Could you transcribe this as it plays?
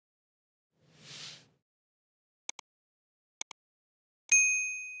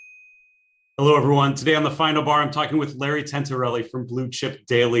Hello, everyone. Today on the Final Bar, I'm talking with Larry Tentarelli from Blue Chip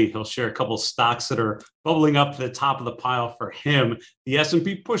Daily. He'll share a couple of stocks that are bubbling up to the top of the pile for him. The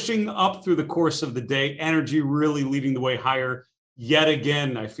S&P pushing up through the course of the day. Energy really leading the way higher yet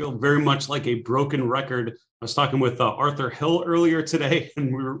again. I feel very much like a broken record. I was talking with Arthur Hill earlier today,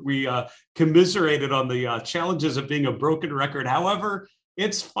 and we commiserated on the challenges of being a broken record. However,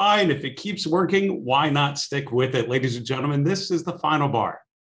 it's fine. If it keeps working, why not stick with it? Ladies and gentlemen, this is the Final Bar.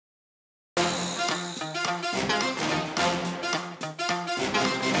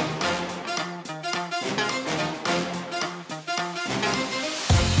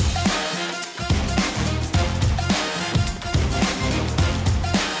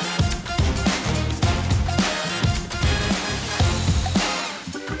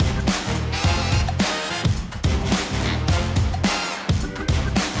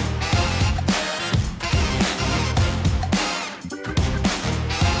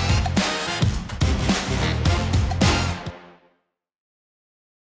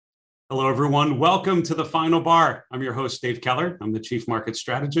 Hello, everyone. Welcome to the Final Bar. I'm your host, Dave Keller. I'm the Chief Market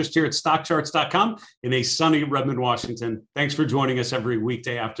Strategist here at StockCharts.com in a sunny Redmond, Washington. Thanks for joining us every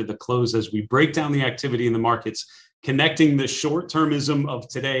weekday after the close as we break down the activity in the markets, connecting the short-termism of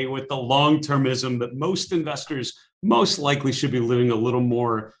today with the long-termism that most investors most likely should be living a little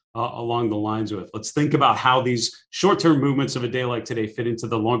more along the lines with. Let's think about how these short-term movements of a day like today fit into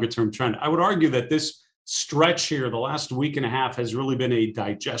the longer-term trend. I would argue that this stretch here, the last week and a half, has really been a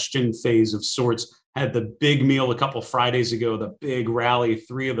digestion phase of sorts. Had the big meal a couple Fridays ago, the big rally,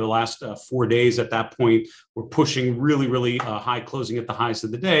 3 of the last 4 days at that point were pushing really high, closing at the highs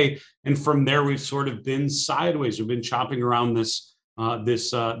of the day. And from there, we've sort of been sideways. We've been chopping around this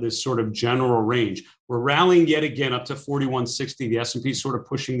sort of general range. We're rallying yet again up to 4160. The S&P sort of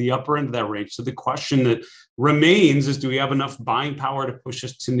pushing the upper end of that range. So the question that remains is, do we have enough buying power to push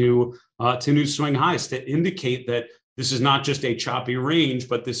us to new swing highs, to indicate that this is not just a choppy range,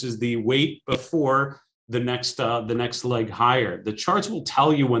 but this is the wait before the next leg higher? The charts will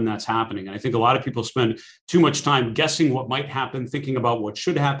tell you when that's happening. And I think a lot of people spend too much time guessing what might happen, thinking about what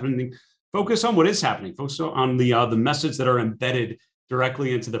should happen. Focus on what is happening. Focus on the methods that are embedded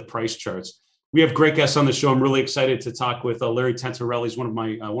directly into the price charts. We have great guests on the show. I'm really excited to talk with Larry Tentarelli. He's one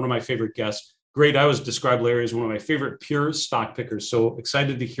of my favorite guests. Great. I always describe Larry as one of my favorite pure stock pickers. So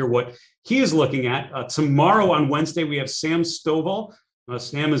excited to hear what he is looking at. Tomorrow on Wednesday, we have Sam Stovall.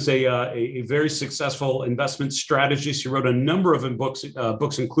 Sam is a very successful investment strategist. He wrote a number of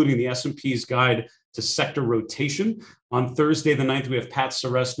books, including the S&P's Guide to Sector Rotation. On Thursday, the 9th, we have Pat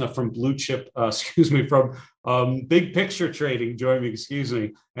Seresna from Blue Chip, from Big Picture Trading, join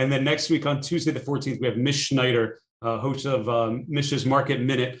me, And then next week on Tuesday, the 14th, we have Mish Schneider, host of Mish's Market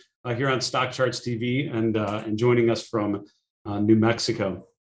Minute here on StockCharts TV and joining us from New Mexico.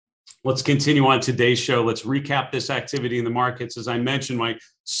 Let's continue on today's show. Let's recap this activity in the markets. As I mentioned, my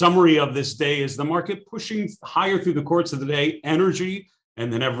summary of this day is the market pushing higher through the course of the day, energy,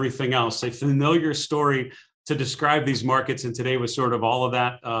 and then everything else. A familiar story to describe these markets, and today was sort of all of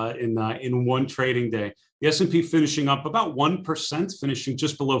that in one trading day. The S&P finishing up about 1%, finishing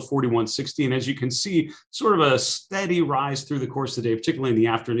just below 4160. And as you can see, sort of a steady rise through the course of the day, particularly in the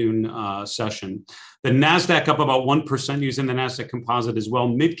afternoon session. The NASDAQ up about 1% using the NASDAQ composite as well.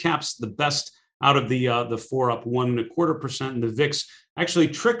 Mid-caps, the best out of the 4, up 1.25%. And the VIX actually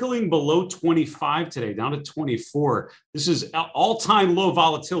trickling below 25 today, down to 24. This is all-time low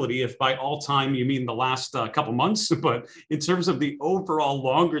volatility, if by all-time you mean the last couple months. But in terms of the overall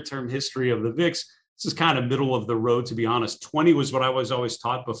longer-term history of the VIX, this is kind of middle of the road, to be honest. 20 was what I was always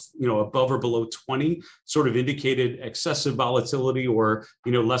taught, but above or below 20 sort of indicated excessive volatility or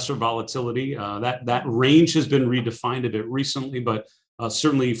lesser volatility. That range has been redefined a bit recently, but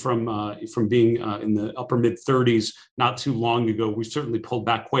certainly from being in the upper mid 30s not too long ago, we've certainly pulled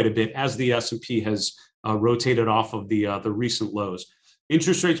back quite a bit as the S&P has rotated off of the recent lows.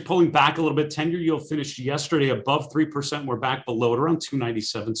 Interest rates pulling back a little bit. 10-year yield finished yesterday above 3%. We're back below it around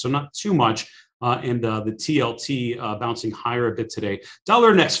 297, so not too much. And the TLT bouncing higher a bit today.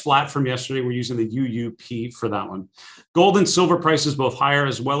 Dollar index flat from yesterday. We're using the UUP for that one. Gold and silver prices both higher,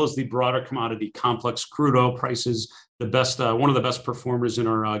 as well as the broader commodity complex. Crude oil prices, the best, one of the best performers in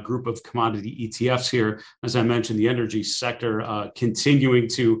our group of commodity ETFs here. As I mentioned, the energy sector continuing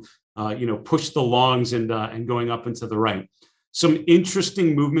to push the longs and going up and to the right. Some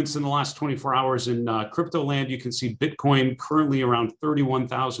interesting movements in the last 24 hours in crypto land. You can see Bitcoin currently around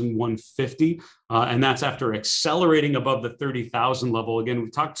 31,150, and that's after accelerating above the 30,000 level. Again,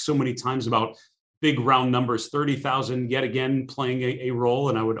 we've talked so many times about big round numbers, 30,000 yet again playing a role.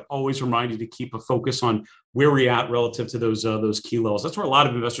 And I would always remind you to keep a focus on where we're at relative to those key levels. That's where a lot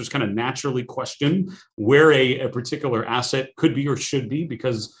of investors kind of naturally question where a particular asset could be or should be,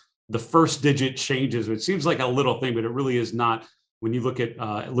 because the first digit changes. It seems like a little thing, but it really is not. When you look at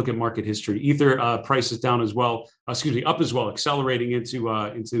market history, Ether price is down as well. Up as well, accelerating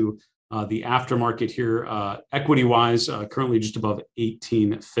into the aftermarket here. Equity wise, currently just above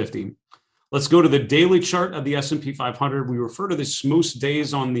 1850. Let's go to the daily chart of the S&P 500. We refer to this most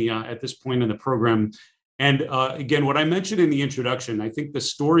days on the at this point in the program. And again, what I mentioned in the introduction, I think the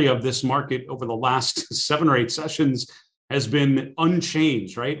story of this market over the last 7 or 8 sessions has been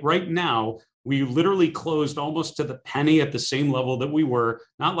unchanged, right? Right now, we literally closed almost to the penny at the same level that we were,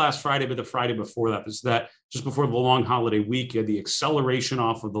 not last Friday, but the Friday before that. This is that just before the long holiday week, you had the acceleration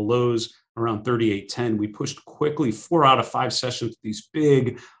off of the lows around 38.10. We pushed quickly 4 out of 5 sessions, these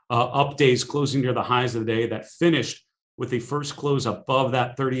big up days closing near the highs of the day that finished with a first close above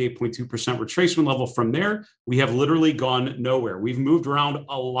that 38.2% retracement level. From there, we have literally gone nowhere. We've moved around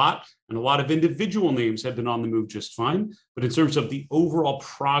a lot, and a lot of individual names have been on the move just fine. But in terms of the overall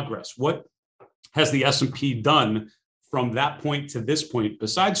progress, what has the S&P done from that point to this point,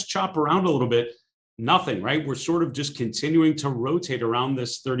 besides chop around a little bit? Nothing, right? We're sort of just continuing to rotate around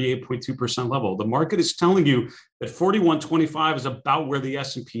this 38.2% level. The market is telling you that 41.25 is about where the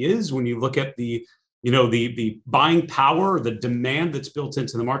S&P is when you look at the buying power, the demand that's built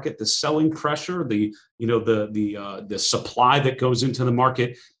into the market, the selling pressure, the supply that goes into the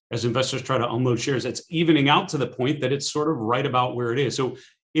market as investors try to unload shares. It's evening out to the point that it's sort of right about where it is. So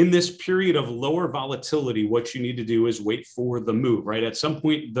in this period of lower volatility, what you need to do is wait for the move, right? At some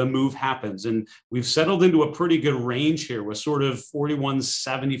point, the move happens. And we've settled into a pretty good range here with sort of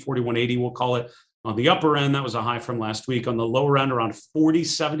 41.70, 41.80, we'll call it. On the upper end, that was a high from last week. On the lower end, around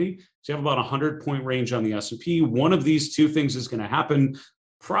 40.70. So you have about a 100-point range on the S&P. One of these two things is going to happen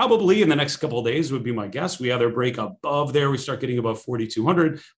probably in the next couple of days, would be my guess. We either break above there, we start getting above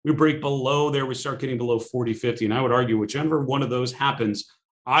 4,200. We break below there, we start getting below 40.50. And I would argue whichever one of those happens,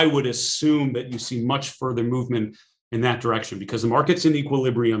 I would assume that you see much further movement in that direction, because the market's in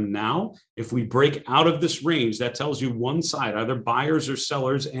equilibrium now. If we break out of this range, that tells you one side, either buyers or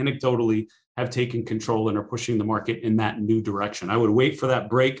sellers, anecdotally have taken control and are pushing the market in that new direction. I would wait for that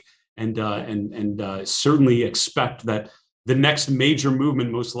break and certainly expect that the next major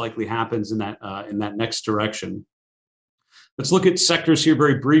movement most likely happens in that next direction. Let's look at sectors here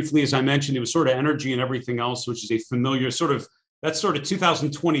very briefly. As I mentioned, it was sort of energy and everything else, which is a familiar that's sort of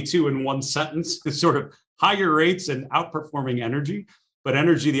 2022 in one sentence. It's sort of higher rates and outperforming energy. But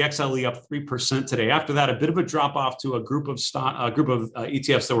energy, the XLE up 3% today. After that, a bit of a drop off to a group of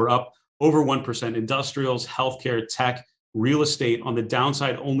ETFs that were up over 1%. Industrials, healthcare, tech, real estate. On the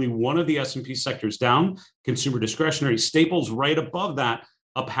downside, only one of the S&P sectors down. Consumer discretionary, staples right above that,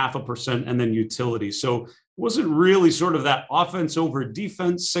 up 0.5%, and then utilities. So it wasn't really sort of that offense over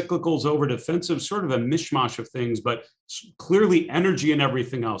defense, cyclicals over defensive, sort of a mishmash of things, but clearly energy and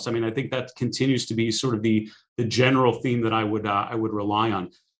everything else. I mean, I think that continues to be sort of the general theme that I would rely on.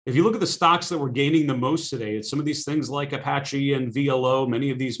 If you look at the stocks that were gaining the most today, it's some of these things like Apache and VLO,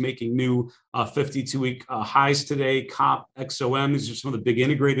 many of these making new 52-week highs today. COP, XOM, these are some of the big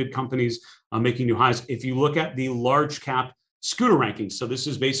integrated companies making new highs. If you look at the large cap scooter rankings, so this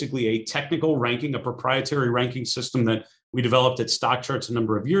is basically a technical ranking, a proprietary ranking system that we developed at StockCharts a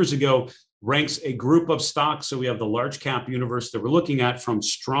number of years ago, ranks a group of stocks. So we have the large cap universe that we're looking at from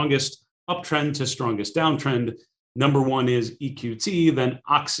strongest uptrend to strongest downtrend. Number 1 is EQT, then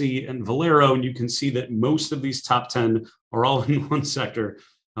Oxy and Valero. And you can see that most of these top 10 are all in one sector,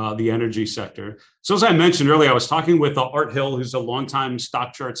 the energy sector. So as I mentioned earlier, I was talking with Art Hill, who's a longtime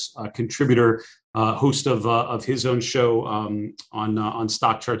StockCharts contributor, host of his own show on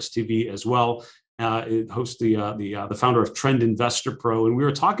StockCharts TV as well. Host the founder of Trend Investor Pro. And we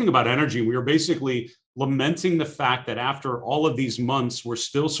were talking about energy. We were basically lamenting the fact that after all of these months, we're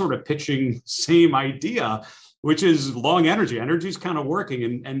still sort of pitching same idea, which is long energy. Energy is kind of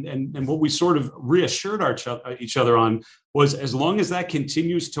working. And what we sort of reassured each other on was, as long as that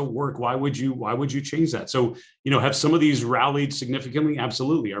continues to work, why would you change that? So, have some of these rallied significantly?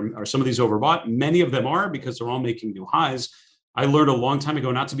 Absolutely. Are some of these overbought? Many of them are, because they're all making new highs. I learned a long time ago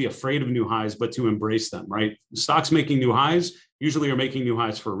not to be afraid of new highs, but to embrace them, right? Stocks making new highs usually are making new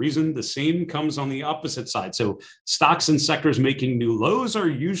highs for a reason. The same comes on the opposite side. So stocks and sectors making new lows are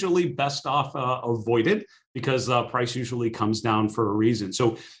usually best off avoided, because price usually comes down for a reason.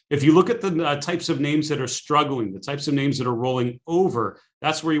 So if you look at the types of names that are struggling, the types of names that are rolling over,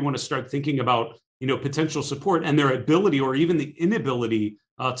 that's where you want to start thinking about, potential support and their ability, or even the inability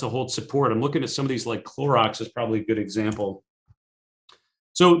to hold support. I'm looking at some of these, like Clorox is probably a good example.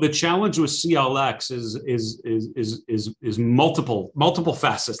 So the challenge with CLX is multiple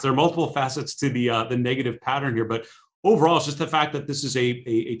facets. There are multiple facets to the negative pattern here, but overall, it's just the fact that this is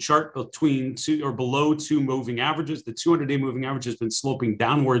a chart between two or below two moving averages. The 200-day moving average has been sloping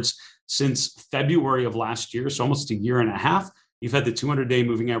downwards since February of last year, so almost a year and a half. You've had the 200-day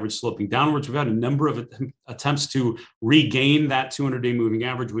moving average sloping downwards. We've had a number of attempts to regain that 200-day moving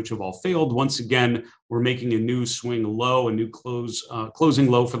average, which have all failed. Once again, we're making a new swing low, a new closing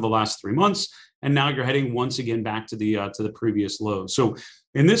low for the last 3 months, and now you're heading once again back to the previous low. So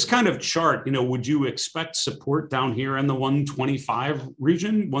in this kind of chart, would you expect support down here in the 125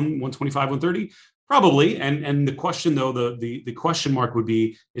 region, 125, 130? Probably. And the question, though, the question mark would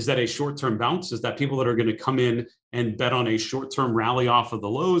be, is that a short-term bounce? Is that people that are going to come in and bet on a short-term rally off of the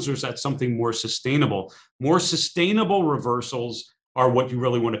lows, or is that something more sustainable? More sustainable reversals are what you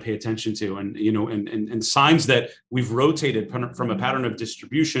really want to pay attention to. And signs that we've rotated from a pattern of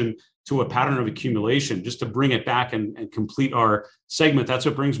distribution to a pattern of accumulation, just to bring it back and complete our segment. That's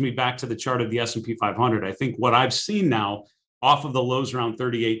what brings me back to the chart of the S&P 500. I think what I've seen now off of the lows around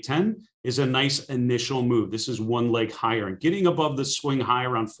 38.10 is a nice initial move. This is one leg higher, and getting above the swing high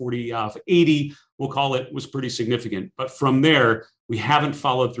around 80, we'll call it, was pretty significant. But from there, we haven't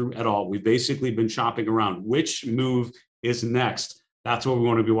followed through at all. We've basically been chopping around. Which move is next? That's what we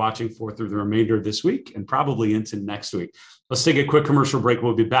want to be watching for through the remainder of this week and probably into next week. Let's take a quick commercial break.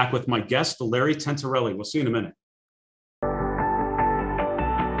 We'll be back with my guest, Larry Tentarelli. We'll see you in a minute.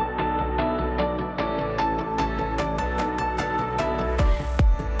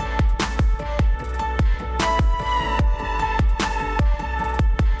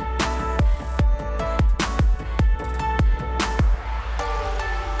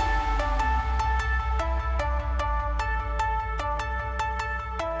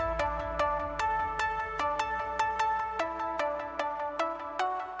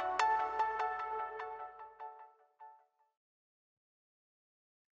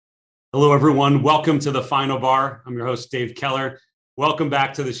 Hello, everyone. Welcome to the Final Bar. I'm your host, Dave Keller. Welcome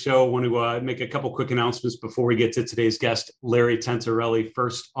back to the show. I want to make a couple quick announcements before we get to today's guest, Larry Tentarelli.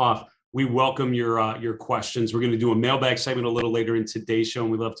 First off, we welcome your questions. We're going to do a mailbag segment a little later in today's show,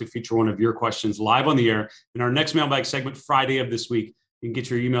 and we'd love to feature one of your questions live on the air in our next mailbag segment, Friday of this week. You can get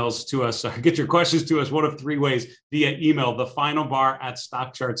your emails to us, get your questions to us one of three ways: via email,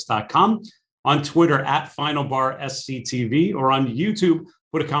 thefinalbar@stockcharts.com, on Twitter @FinalBarSCTV, or on YouTube.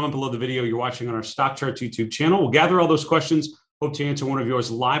 Put a comment below the video you're watching on our Stock Charts YouTube channel. We'll gather all those questions. Hope to answer one of yours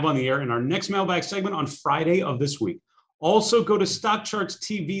live on the air in our next mailbag segment on Friday of this week. Also, go to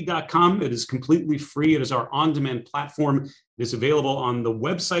StockChartsTV.com. It is completely free. It is our on-demand platform. It is available on the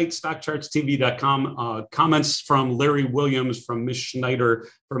website, StockChartsTV.com. Comments from Larry Williams, from Ms. Schneider,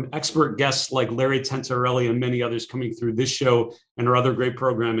 from expert guests like Larry Tentarelli and many others coming through this show and our other great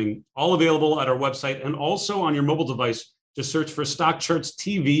programming, all available at our website and also on your mobile device. Just search for Stock Charts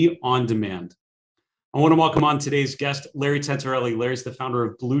TV on demand. I want to welcome on today's guest, Larry Tentarelli. Larry's the founder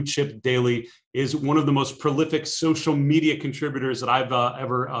of Blue Chip Daily, is one of the most prolific social media contributors that I've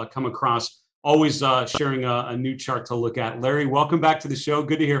ever come across, always sharing a new chart to look at. Larry, welcome back to the show.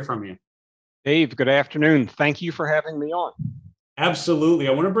 Good to hear from you. Dave, good afternoon. Thank you for having me on. Absolutely.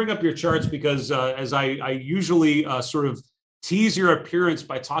 I want to bring up your charts because as I usually sort of tease your appearance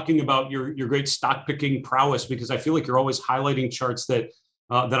by talking about your great stock picking prowess, because I feel like you're always highlighting charts that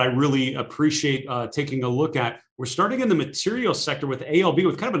I really appreciate taking a look at. We're starting in the materials sector with ALB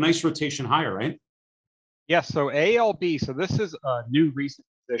with kind of a nice rotation higher, right? Yes, so ALB, so this is a new recent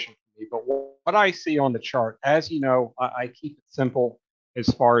position for me, but what I see on the chart, as you know, I keep it simple as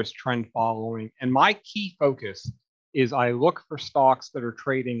far as trend following. And my key focus is I look for stocks that are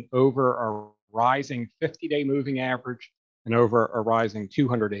trading over a rising 50-day moving average and over a rising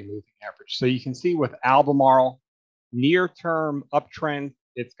 200-day moving average. So you can see with Albemarle, near-term uptrend,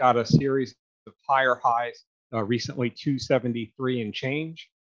 it's got a series of higher highs, recently 273 and change.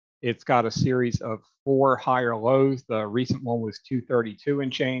 It's got a series of 4 higher lows. The recent one was 232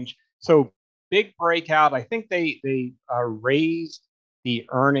 and change. So big breakout. I think they raised the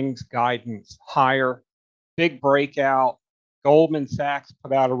earnings guidance higher. Big breakout. Goldman Sachs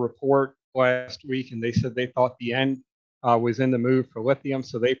put out a report last week, and they said they thought the end was in the move for lithium,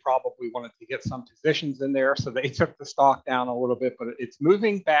 so they probably wanted to get some positions in there, so they took the stock down a little bit, but it's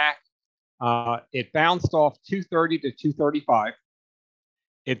moving back. It bounced off 230 to 235.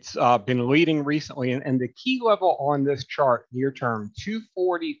 It's been leading recently, and the key level on this chart near term,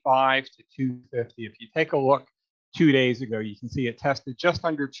 245 to 250. If you take a look 2 days ago, you can see it tested just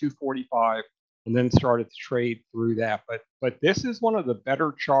under 245 and then started to trade through that. But this is one of the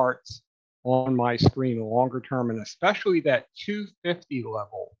better charts on my screen longer term, and especially that 250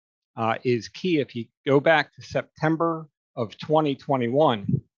 level is key. If you go back to September of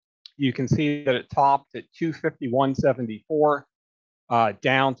 2021, you can see that it topped at 251.74,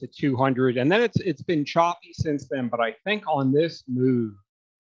 down to 200, and then it's been choppy since then. But I think on this move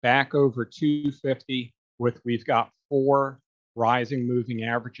back over 250, we've got 4 rising moving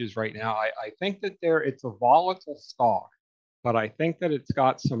averages right now. I think that it's a volatile stock, but I think that it's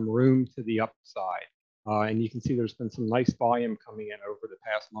got some room to the upside. And you can see there's been some nice volume coming in over the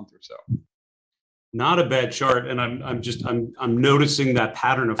past month or so. Not a bad chart, and I'm noticing that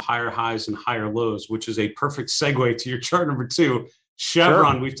pattern of higher highs and higher lows, which is a perfect segue to your chart number 2,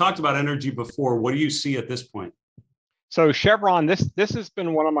 Chevron. Sure. We've talked about energy before. What do you see at this point? So Chevron, this has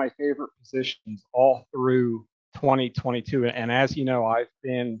been one of my favorite positions all through 2022, and as you know, I've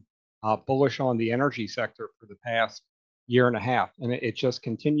been bullish on the energy sector for the past year and a half, and it just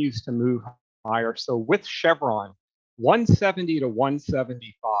continues to move higher. So with Chevron, 170 to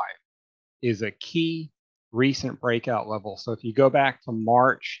 175 is a key recent breakout level. So if you go back to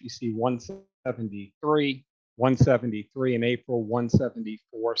March, you see 173, 173 in April,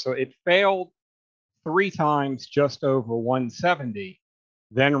 174. So it failed 3 times just over 170.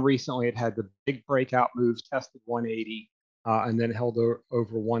 Then recently it had the big breakout moves, tested 180, and then held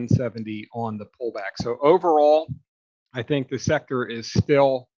over 170 on the pullback. So overall, I think the sector is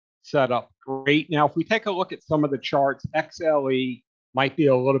still set up great. Now, if we take a look at some of the charts, XLE might be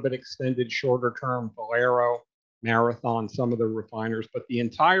a little bit extended, shorter term, Valero, Marathon, some of the refiners, but the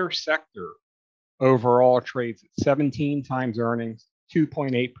entire sector overall trades at 17 times earnings,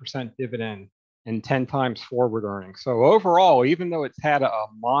 2.8% dividend, and 10 times forward earnings. So overall, even though it's had a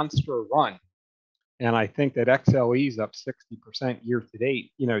monster run, and I think that XLE is up 60% year to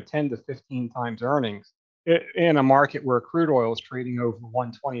date, 10 to 15 times earnings in a market where crude oil is trading over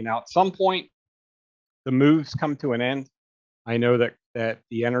 120. Now, at some point, the moves come to an end. I know that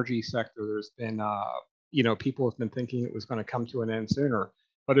the energy sector, there's been, people have been thinking it was going to come to an end sooner.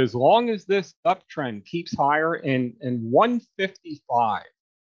 But as long as this uptrend keeps higher and 155,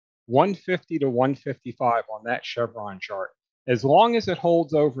 150 to 155 on that Chevron chart, as long as it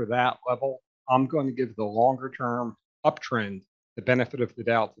holds over that level, I'm going to give the longer term uptrend the benefit of the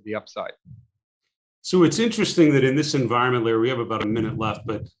doubt to the upside. So it's interesting that in this environment, Larry, we have about a minute left,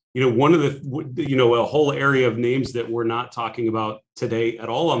 but one of the, a whole area of names that we're not talking about today at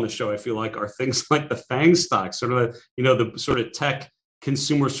all on the show, I feel like, are things like the FANG stocks, sort of, the sort of tech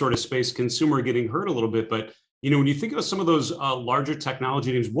consumer sort of space, consumer getting hurt a little bit. But, when you think of some of those larger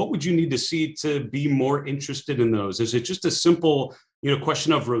technology names, what would you need to see to be more interested in those? Is it just a simple,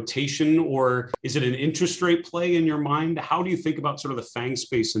 question of rotation, or is it an interest rate play in your mind? How do you think about sort of the FANG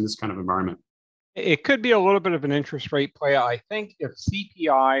space in this kind of environment? It could be a little bit of an interest rate play. I think if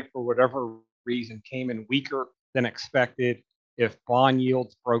CPI, for whatever reason, came in weaker than expected, if bond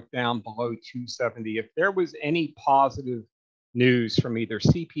yields broke down below 270, if there was any positive news from either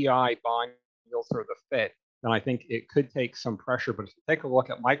CPI, bond yields, or the Fed, then I think it could take some pressure. But if you take a look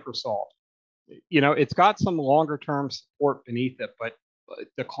at Microsoft, it's got some longer term support beneath it, but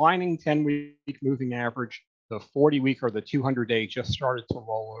declining 10-week moving average, the 40-week or the 200-day just started to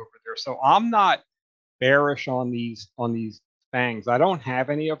roll over there. So I'm not bearish on these FANGs. I don't have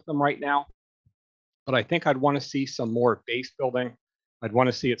any of them right now, but I think I'd want to see some more base building. I'd want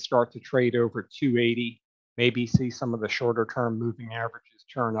to see it start to trade over 280, maybe see some of the shorter term moving averages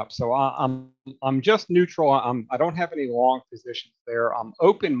turn up. So I'm just neutral. I don't have any long positions there. I'm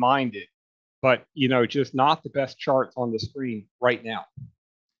open-minded, but just not the best charts on the screen right now.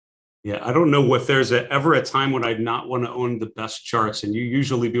 Yeah, I don't know if there's ever a time when I'd not want to own the best charts, and you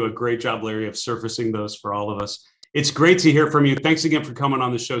usually do a great job, Larry, of surfacing those for all of us. It's great to hear from you. Thanks again for coming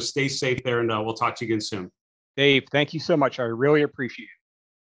on the show. Stay safe there, and we'll talk to you again soon. Dave, thank you so much. I really appreciate it.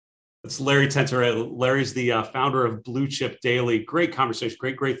 It's Larry Tentarelli. Larry's the founder of Blue Chip Daily. Great conversation,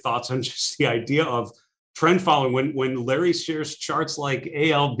 great thoughts on just the idea of trend following. When Larry shares charts like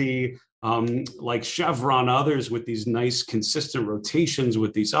ALB, like Chevron, others with these nice consistent rotations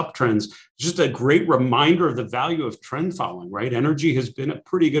with these uptrends, just a great reminder of the value of trend following, right? Energy has been a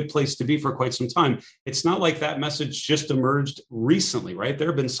pretty good place to be for quite some time. It's not like that message just emerged recently, right? There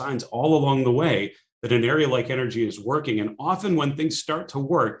have been signs all along the way that an area like energy is working. And often when things start to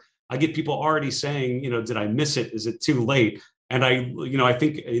work, I get people already saying, did I miss it? Is it too late? And I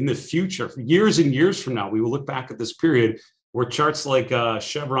think in the future, for years and years from now, we will look back at this period where charts like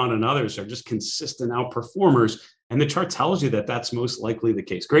Chevron and others are just consistent outperformers. And the chart tells you that that's most likely the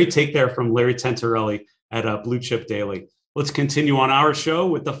case. Great take there from Larry Tentarelli at Blue Chip Daily. Let's continue on our show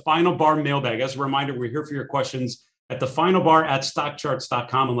with the Final Bar mailbag. As a reminder, we're here for your questions at the Final Bar at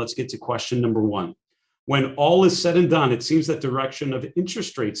StockCharts.com, and let's get to question number one. When all is said and done, it seems that direction of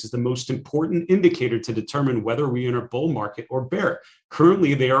interest rates is the most important indicator to determine whether we are in a bull market or bear.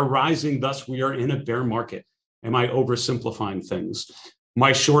 Currently, they are rising, thus we are in a bear market. Am I oversimplifying things?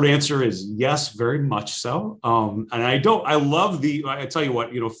 My short answer is yes, very much so. And I tell you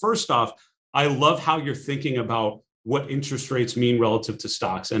what, first off, I love how you're thinking about what interest rates mean relative to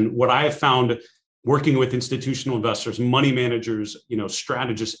stocks. And what I have found working with institutional investors, money managers,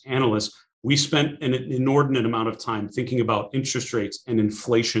 strategists, analysts, we spent an inordinate amount of time thinking about interest rates and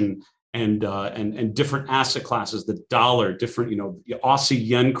inflation and different asset classes, the dollar, different, Aussie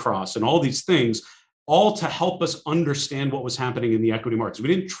yen cross, and all these things, all to help us understand what was happening in the equity markets. We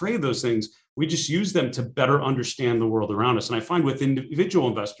didn't trade those things. We just used them to better understand the world around us. And I find with individual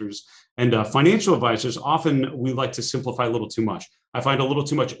investors and financial advisors, often we like to simplify a little too much. I find a little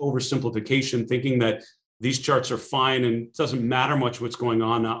too much oversimplification, thinking that these charts are fine and it doesn't matter much what's going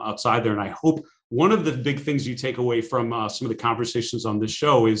on outside there. And I hope one of the big things you take away from some of the conversations on this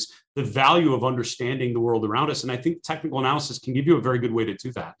show is the value of understanding the world around us. And I think technical analysis can give you a very good way to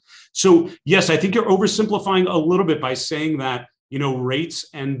do that. So yes, I think you're oversimplifying a little bit by saying that, rates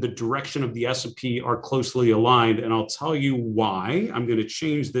and the direction of the S&P are closely aligned. And I'll tell you why. I'm going to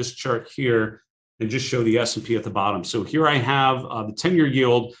change this chart here and just show the S&P at the bottom. So here I have the 10-year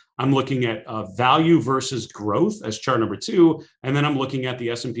yield. I'm looking at value versus growth as chart number 2. And then I'm looking at the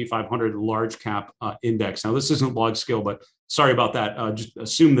S&P 500 large cap index. Now, this isn't log scale, but sorry about that. Just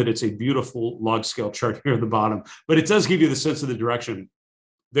assume that it's a beautiful log scale chart here at the bottom. But it does give you the sense of the direction.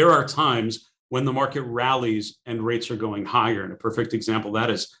 There are times when the market rallies and rates are going higher. And a perfect example of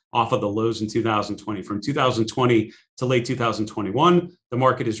that is off of the lows in 2020. From 2020 to late 2021, the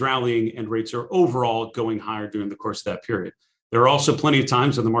market is rallying and rates are overall going higher during the course of that period. There are also plenty of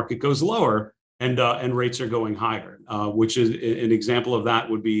times when the market goes lower and rates are going higher, which is an example of that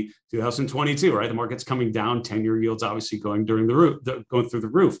would be 2022, right? The market's coming down, 10-year yields obviously going through the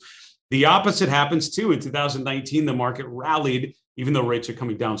roof. The opposite happens too. In 2019, the market rallied even though rates are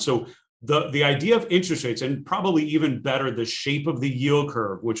coming down. So the idea of interest rates, and probably even better, the shape of the yield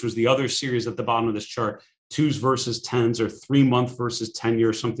curve, which was the other series at the bottom of this chart, 2s versus 10s or 3-month versus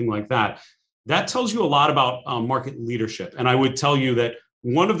 10-year, something like that. That tells you a lot about market leadership. And I would tell you that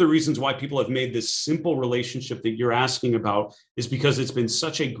one of the reasons why people have made this simple relationship that you're asking about is because it's been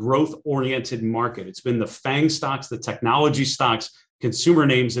such a growth-oriented market. It's been the FANG stocks, the technology stocks, consumer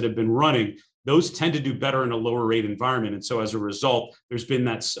names that have been running. Those tend to do better in a lower rate environment. And so as a result, there's been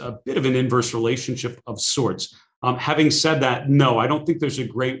a bit of an inverse relationship of sorts. Having said that, no, I don't think there's a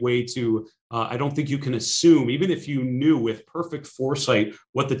great way to, I don't think you can assume, even if you knew with perfect foresight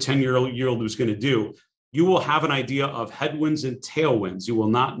what the 10-year yield was going to do, you will have an idea of headwinds and tailwinds. You will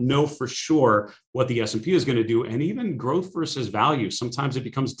not know for sure what the S&P is going to do. And even growth versus value, sometimes it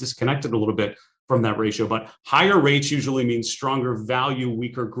becomes disconnected a little bit from that ratio, but higher rates usually means stronger value,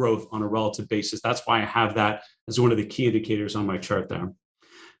 weaker growth on a relative basis. That's why I have that as one of the key indicators on my chart there.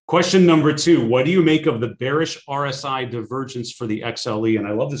 Question number 2, what do you make of the bearish RSI divergence for the XLE? And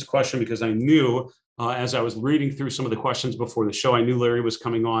I love this question because I knew as I was reading through some of the questions before the show, I knew Larry was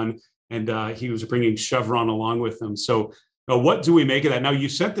coming on and he was bringing Chevron along with him. So what do we make of that? Now, you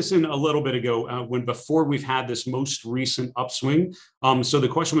sent this in a little bit ago before we've had this most recent upswing. So the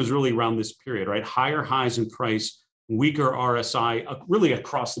question was really around this period, right? Higher highs in price, weaker RSI, really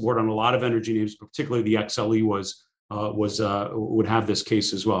across the board on a lot of energy names, particularly the XLE would have this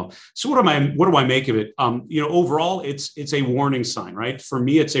case as well. So what do I make of it? Overall, it's a warning sign, right? For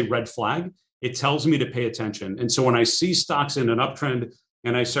me, it's a red flag. It tells me to pay attention. And so when I see stocks in an uptrend,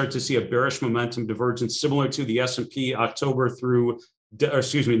 and I start to see a bearish momentum divergence similar to the S&P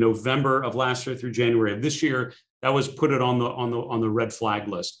November of last year through January of this year, that was put it on the red flag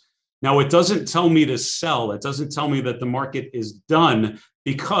list. Now, it doesn't tell me to sell. It doesn't tell me that the market is done,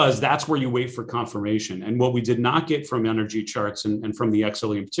 because that's where you wait for confirmation. And what we did not get from energy charts and from the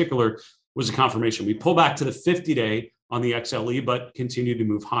XLE in particular was a confirmation. We pull back to the 50-day on the XLE, but continue to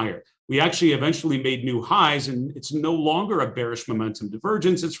move higher. We actually eventually made new highs, and it's no longer a bearish momentum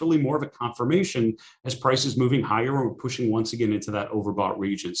divergence. It's really more of a confirmation as prices moving higher, and we're pushing once again into that overbought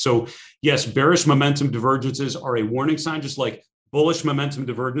region. So yes, bearish momentum divergences are a warning sign, just like bullish momentum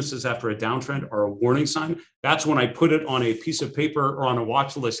divergences after a downtrend are a warning sign. That's when I put it on a piece of paper or on a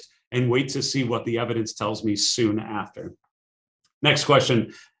watch list and wait to see what the evidence tells me soon after. Next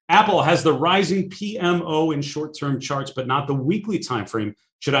question. Apple has the rising PMO in short-term charts, but not the weekly time frame.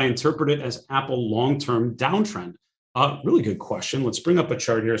 Should I interpret it as Apple long-term downtrend? Really good question. Let's bring up a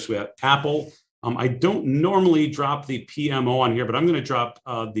chart here. So we have Apple I don't normally drop the PMO on here, but I'm going to drop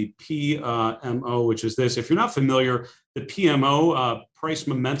the PMO, which is this. If you're not familiar, the PMO, price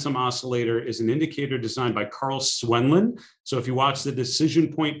momentum oscillator, is an indicator designed by Carl Swenlin. So if you watch the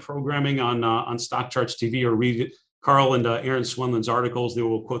decision point programming on StockCharts TV or read Carl and Aaron Swenlin's articles, they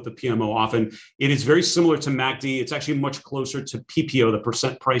will quote the PMO often. It is very similar to MACD. It's actually much closer to PPO, the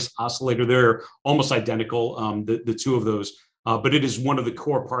percent price oscillator. They're almost identical, the two of those. But it is one of the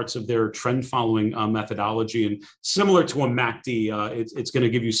core parts of their trend following methodology. And similar to a MACD, it's going to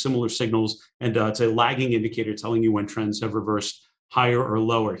give you similar signals. And it's a lagging indicator telling you when trends have reversed higher or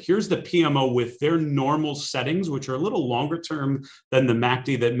lower. Here's the PMO with their normal settings, which are a little longer term than the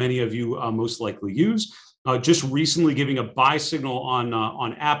MACD that many of you most likely use. Just recently giving a buy signal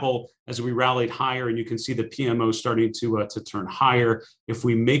on Apple as we rallied higher, and you can see the PMO starting to turn higher. If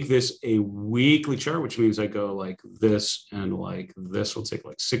we make this a weekly chart, which means I go like this and like this, will take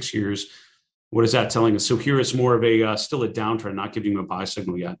like 6 years. What is that telling us? So here it's more of a still a downtrend, not giving you a buy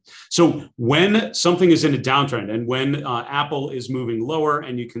signal yet. So when something is in a downtrend and when Apple is moving lower,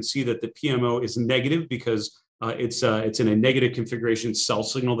 and you can see that the PMO is negative because it's in a negative configuration sell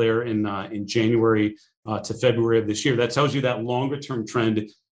signal there in January to February of this year. That tells you that longer term trend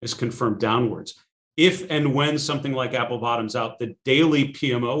is confirmed downwards. If and when something like Apple bottoms out, the daily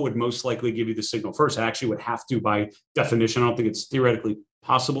PMO would most likely give you the signal first. I actually would have to by definition. I don't think it's theoretically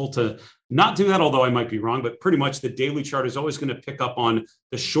possible to not do that, although I might be wrong, but pretty much the daily chart is always going to pick up on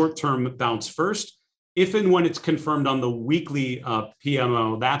the short-term bounce first. If and when it's confirmed on the weekly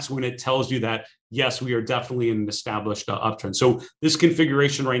PMO, that's when it tells you that, yes, we are definitely in an established uptrend. So this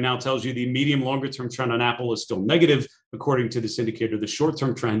configuration right now tells you the medium longer term trend on Apple is still negative. According to this indicator, the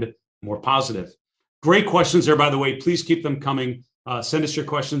short-term trend more positive. Great questions there, by the way. Please keep them coming. Send us your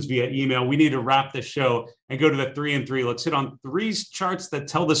questions via email. We need to wrap this show and go to the 3 and 3. Let's hit on 3 charts that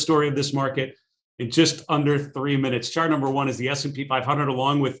tell the story of this market in just under 3 minutes. Chart number 1 is the S&P 500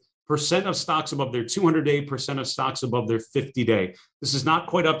 along with percent of stocks above their 200-day, percent of stocks above their 50-day. This is not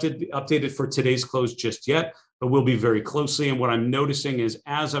quite updated for today's close just yet, but we'll be very closely. And what I'm noticing is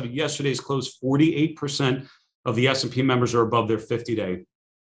as of yesterday's close, 48% of the S&P members are above their 50-day.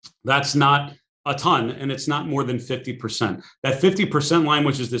 That's not a ton, and it's not more than 50%. That 50% line,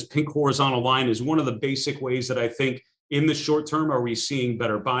 which is this pink horizontal line, is one of the basic ways that I think in the short term, are we seeing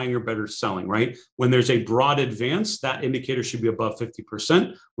better buying or better selling, right? When there's a broad advance, that indicator should be above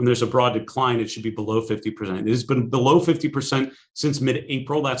 50%. When there's a broad decline, it should be below 50%. It has been below 50% since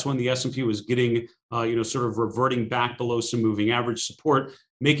mid-April. That's when the S&P was getting, sort of reverting back below some moving average support,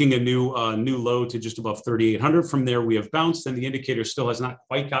 making a new low to just above 3,800. From there, we have bounced, and the indicator still has not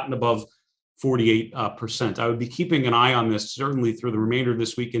quite gotten above 48%. I would be keeping an eye on this certainly through the remainder of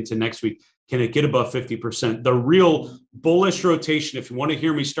this week into next week. Can it get above 50%? The real bullish rotation, if you want to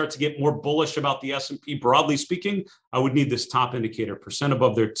hear me start to get more bullish about the S&P, broadly speaking, I would need this top indicator, percent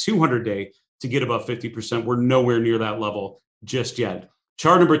above their 200-day, to get above 50%. We're nowhere near that level just yet.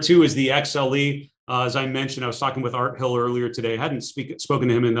 Chart number 2 is the XLE. As I mentioned, I was talking with Art Hill earlier today. I hadn't spoken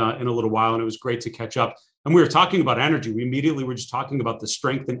to him in a little while, and it was great to catch up. And we were talking about energy. We immediately were just talking about the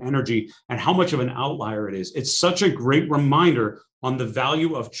strength in energy and how much of an outlier it is. It's such a great reminder on the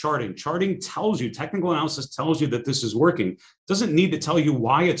value of charting. Charting tells you, technical analysis tells you that this is working. It doesn't need to tell you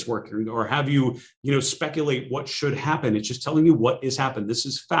why it's working or have you, speculate what should happen. It's just telling you what is happening. This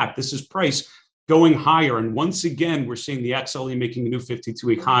is fact. This is price going higher. And once again, we're seeing the XLE making a new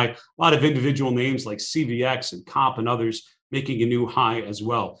 52-week high. A lot of individual names like CVX and COP and others making a new high as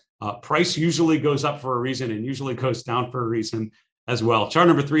well. Price usually goes up for a reason and usually goes down for a reason as well. Chart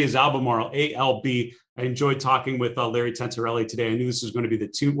number 3 is Albemarle, ALB. I enjoyed talking with Larry Tentarelli today. I knew this was going to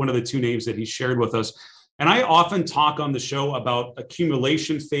be one of the 2 names that he shared with us. And I often talk on the show about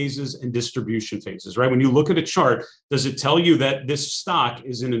accumulation phases and distribution phases, right? When you look at a chart, does it tell you that this stock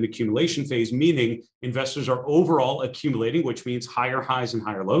is in an accumulation phase, meaning investors are overall accumulating, which means higher highs and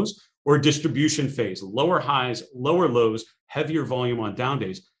higher lows, or distribution phase, lower highs, lower lows, heavier volume on down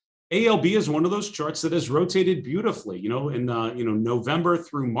days? ALB is one of those charts that has rotated beautifully, in November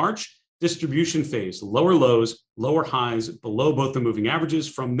through March. Distribution phase, lower lows, lower highs, below both the moving averages.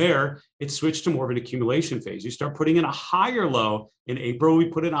 From there, it switched to more of an accumulation phase. You start putting in a higher low in April. We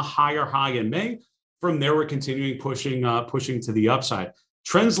put in a higher high in May. From there, we're continuing pushing to the upside.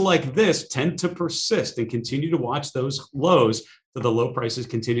 Trends like this tend to persist and continue to watch those lows so the low prices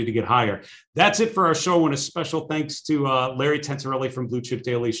continue to get higher. That's it for our show. And a special thanks to Larry Tentarelli from Blue Chip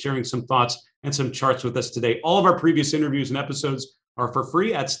Daily sharing some thoughts and some charts with us today. All of our previous interviews and episodes are for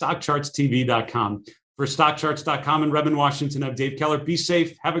free at StockChartsTV.com. For StockCharts.com in Redmond, Washington, I'm Dave Keller. Be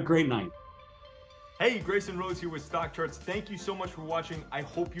safe. Have a great night. Hey, Grayson Rose here with StockCharts. Thank you so much for watching. I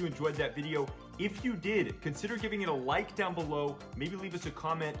hope you enjoyed that video. If you did, consider giving it a like down below, maybe leave us a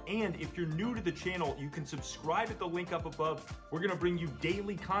comment, and if you're new to the channel, you can subscribe at the link up above. We're gonna bring you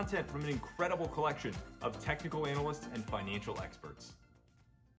daily content from an incredible collection of technical analysts and financial experts.